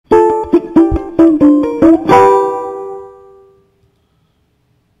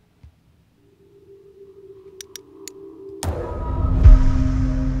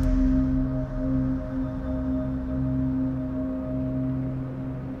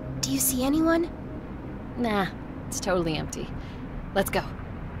see anyone? Nah, it's totally empty. Let's go.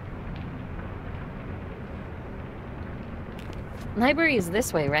 Library is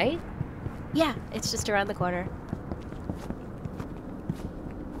this way, right? Yeah, it's just around the corner.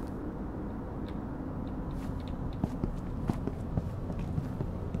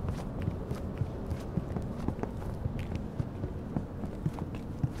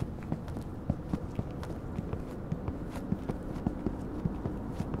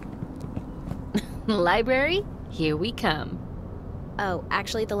 Library? Here we come. Oh,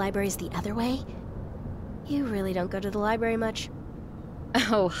 actually the library's the other way? You really don't go to the library much.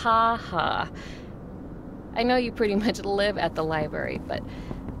 Oh, ha ha. I know you pretty much live at the library, but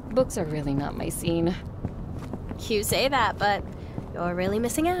books are really not my scene. You say that, but you're really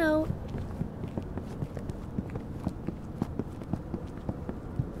missing out.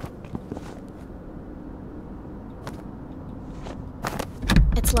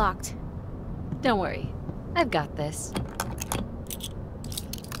 It's locked. Don't worry, I've got this.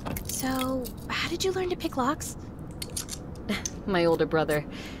 So, how did you learn to pick locks? My older brother,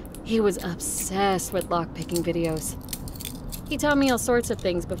 he was obsessed with lockpicking videos. He taught me all sorts of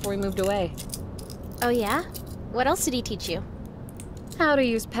things before he moved away. Oh yeah? What else did he teach you? How to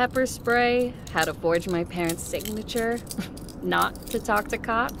use pepper spray, how to forge my parents' signature, not to talk to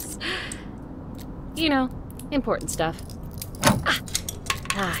cops. You know, important stuff.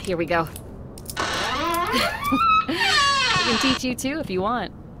 Here we go. I can teach you too if you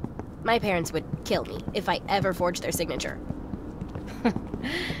want. My parents would kill me if I ever forged their signature.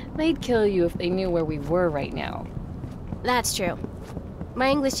 They'd kill you if they knew where we were right now. That's true. My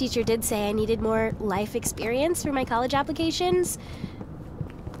English teacher did say I needed more life experience for my college applications,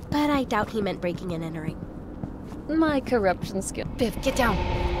 but I doubt he meant breaking and entering. My corruption skill. Viv, get down.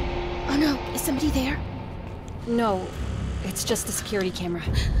 Oh no, is somebody there? No, it's just the security camera.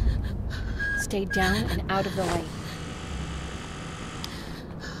 Stay down and out of the light.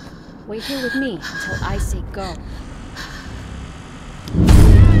 Wait here with me until I say go.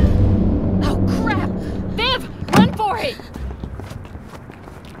 Oh crap! Viv, run for it!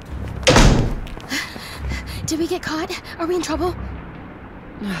 Did we get caught? Are we in trouble?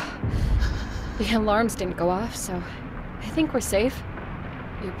 The alarms didn't go off, so I think we're safe.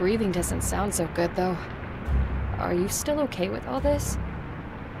 Your breathing doesn't sound so good, though. Are you still okay with all this?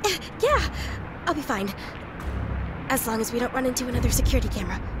 Yeah, I'll be fine. As long as we don't run into another security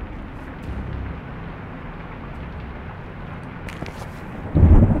camera.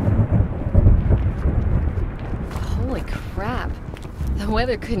 Holy crap. The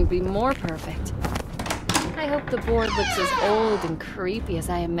weather couldn't be more perfect. I hope the board looks as old and creepy as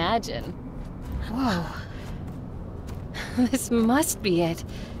I imagine. Whoa. This must be it.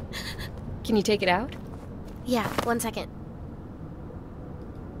 Can you take it out? Yeah, 1 second.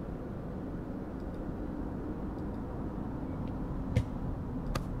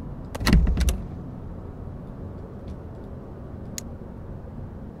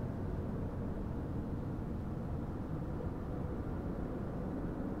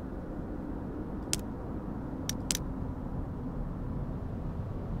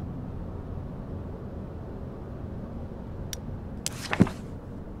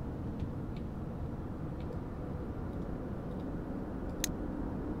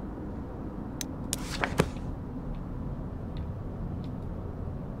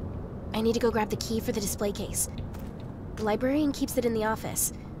 I need to go grab the key for the display case. The librarian keeps it in the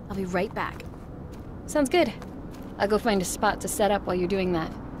office. I'll be right back. Sounds good. I'll go find a spot to set up while you're doing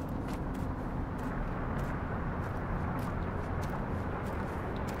that.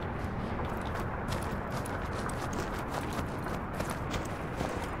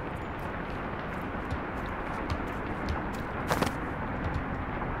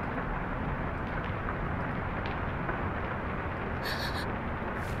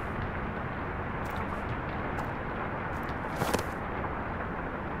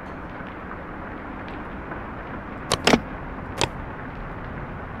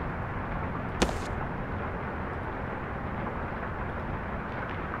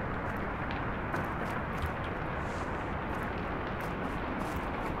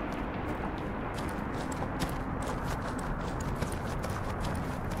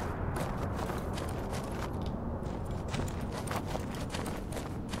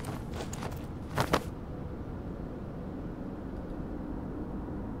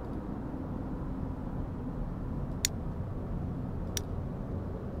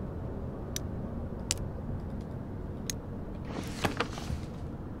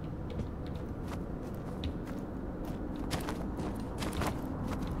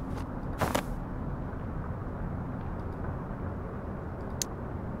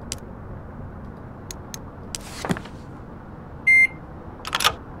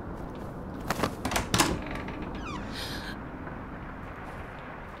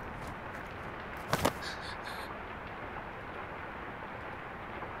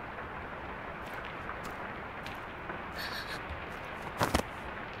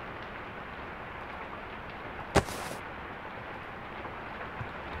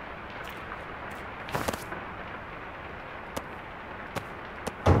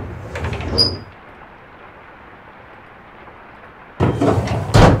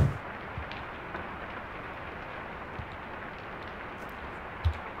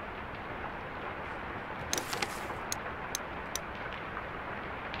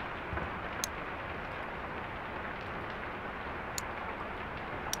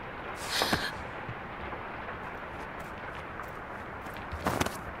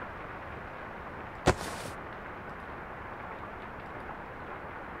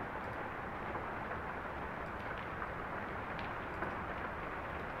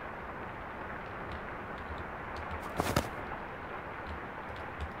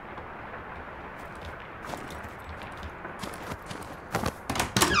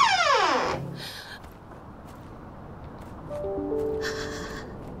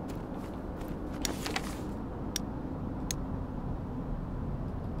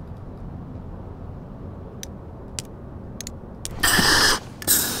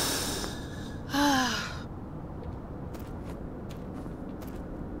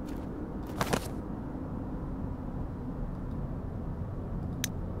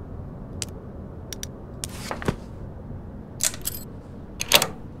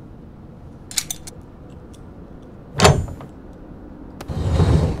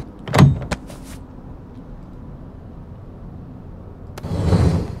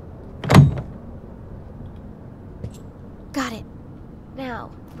 Got it.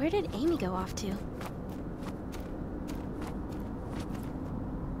 Now, where did Amy go off to?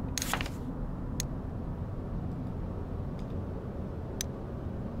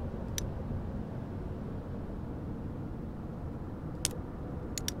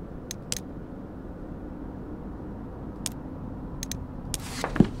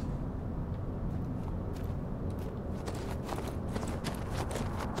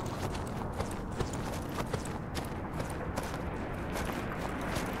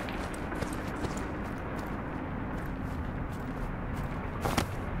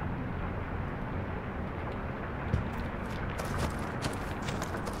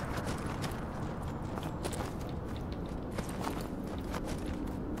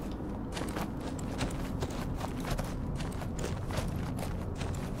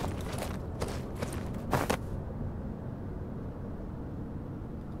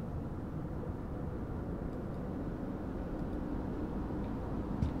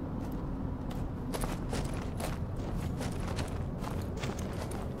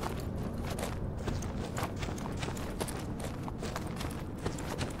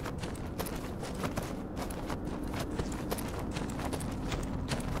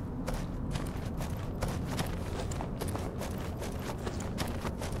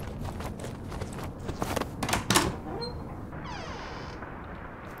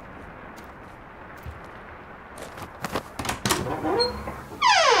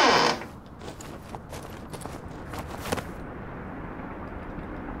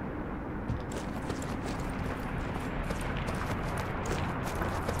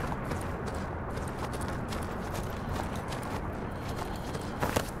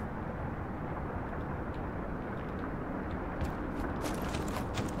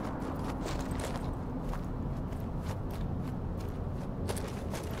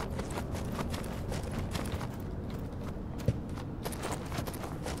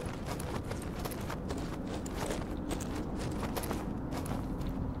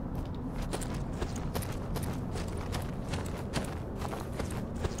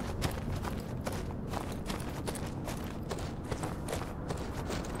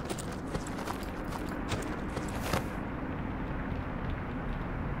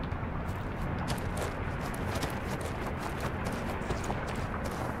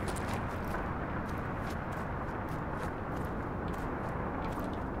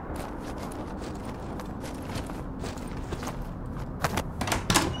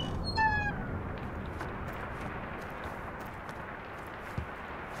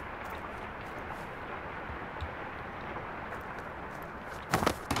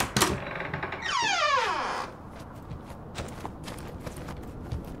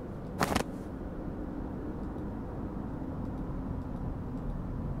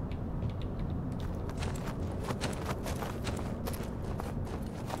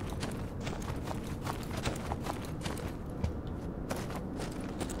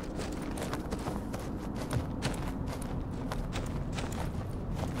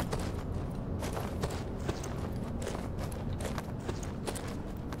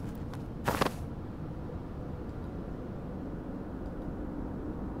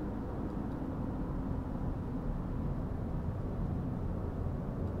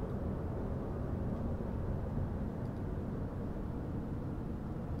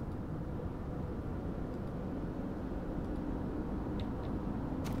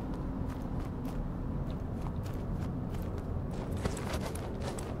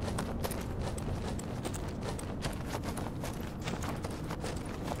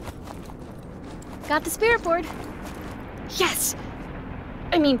 Got the spirit board. Yes!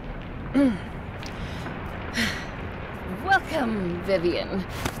 I mean... Welcome, Vivian.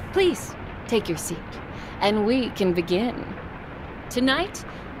 Please, take your seat, and we can begin. Tonight,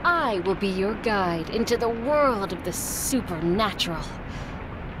 I will be your guide into the world of the supernatural.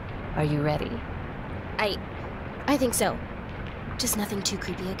 Are you ready? I think so. Just nothing too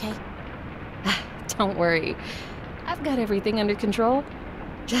creepy, okay? Don't worry. I've got everything under control.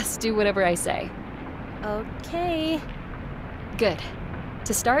 Just do whatever I say. Okay. Good.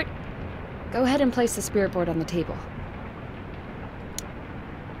 To start, go ahead and place the spirit board on the table.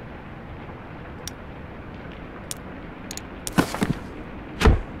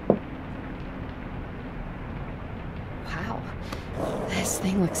 Wow. This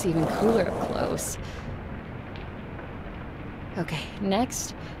thing looks even cooler up close. Okay,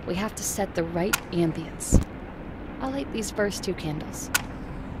 next, we have to set the right ambience. I'll light these first 2 candles.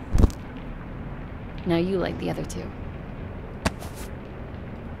 Now you light the other 2.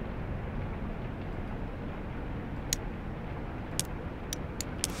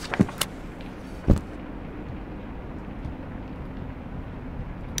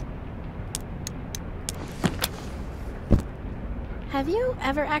 Have you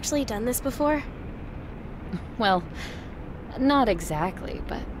ever actually done this before? Well, not exactly,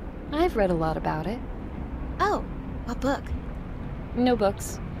 but I've read a lot about it. Oh, what book? No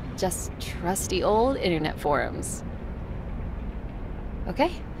books, just trusty old internet forums.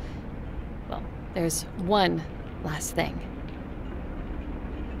 Okay? Well, there's one last thing.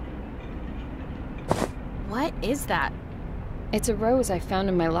 What is that? It's a rose I found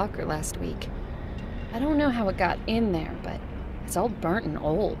in my locker last week. I don't know how it got in there, but it's all burnt and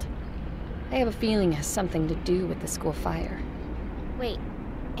old. I have a feeling it has something to do with the school fire. Wait,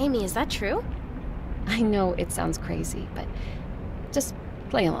 Amy, is that true? I know it sounds crazy, but just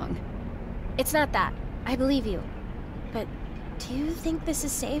play along. It's not that. I believe you. But do you think this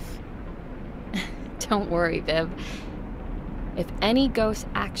is safe? Don't worry, Viv. If any ghosts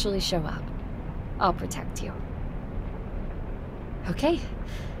actually show up, I'll protect you. Okay,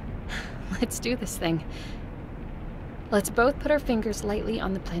 let's do this thing. Let's both put our fingers lightly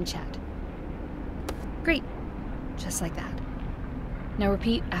on the planchette. Great. Just like that. Now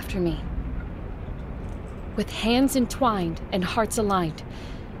repeat after me. With hands entwined and hearts aligned,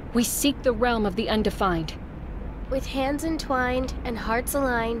 we seek the realm of the undefined. With hands entwined and hearts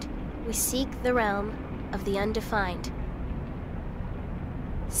aligned, we seek the realm of the undefined.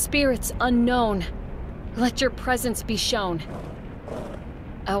 Spirits unknown, let your presence be shown.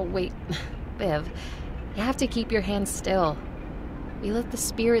 Oh, wait, Viv, you have to keep your hands still. We let the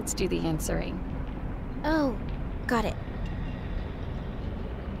spirits do the answering. Oh, got it.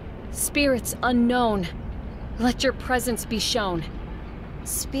 Spirits unknown, let your presence be shown.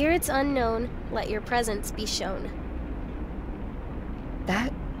 Spirits unknown, let your presence be shown.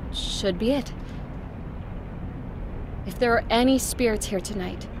 That should be it. If there are any spirits here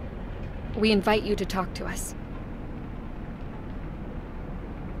tonight, we invite you to talk to us.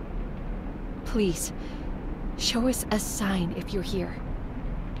 Please, show us a sign if you're here.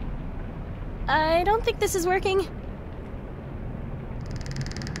 I don't think this is working.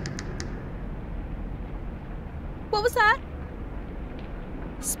 What was that?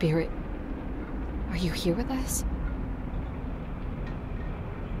 Spirit, are you here with us?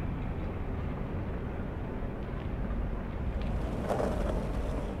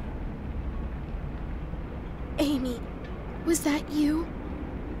 Amy, was that you?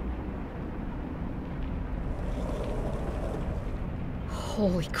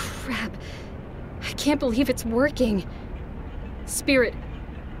 Holy crap. I can't believe it's working. Spirit,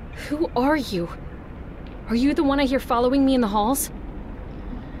 who are you? Are you the one I hear following me in the halls?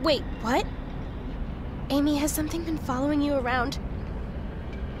 Wait, what? Amy, has something been following you around?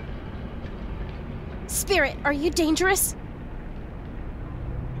 Spirit, are you dangerous?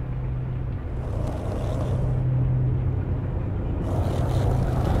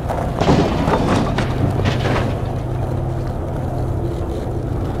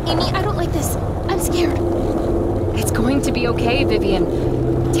 Amy, I don't like this. I'm scared. It's going to be okay, Vivian.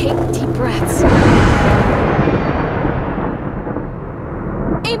 Take deep breaths.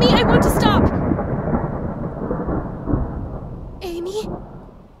 Amy, I want to stop! Amy?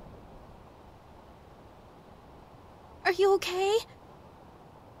 Are you okay?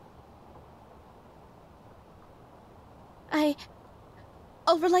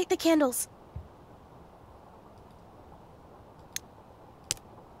 I'll relight the candles.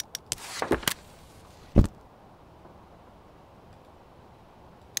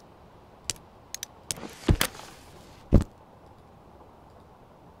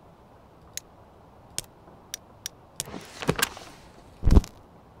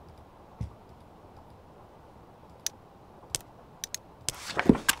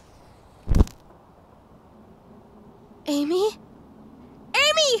 Amy?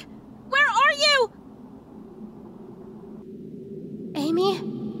 Amy! Where are you? Amy?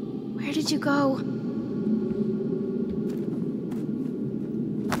 Where did you go?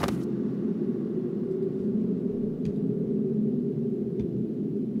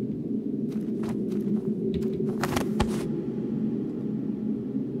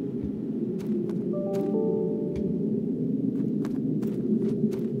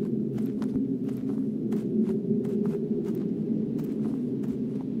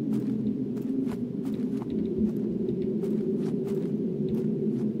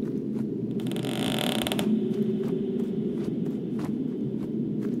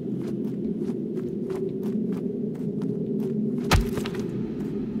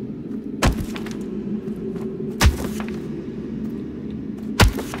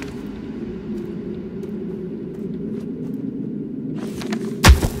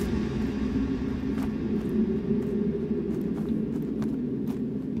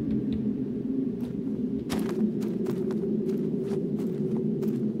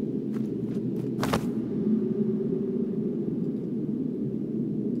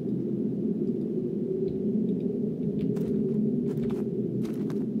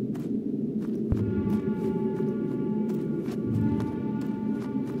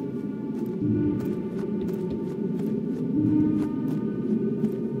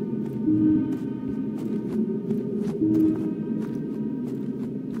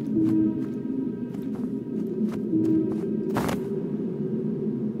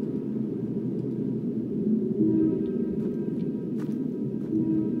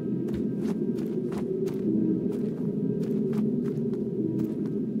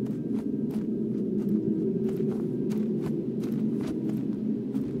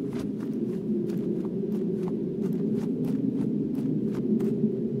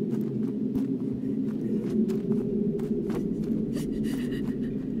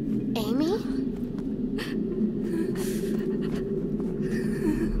 Amy?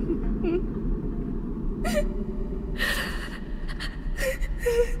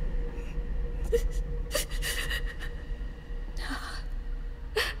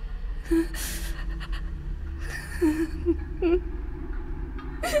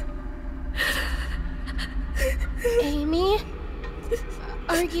 Amy?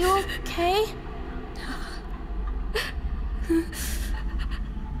 Are you okay?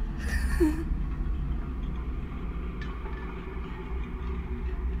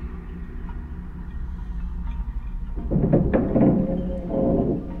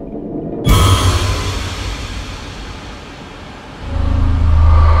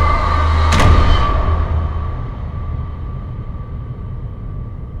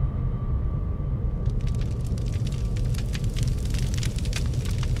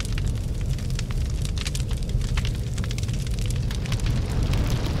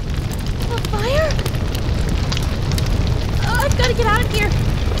 The fire? Oh, I've got to get out of here.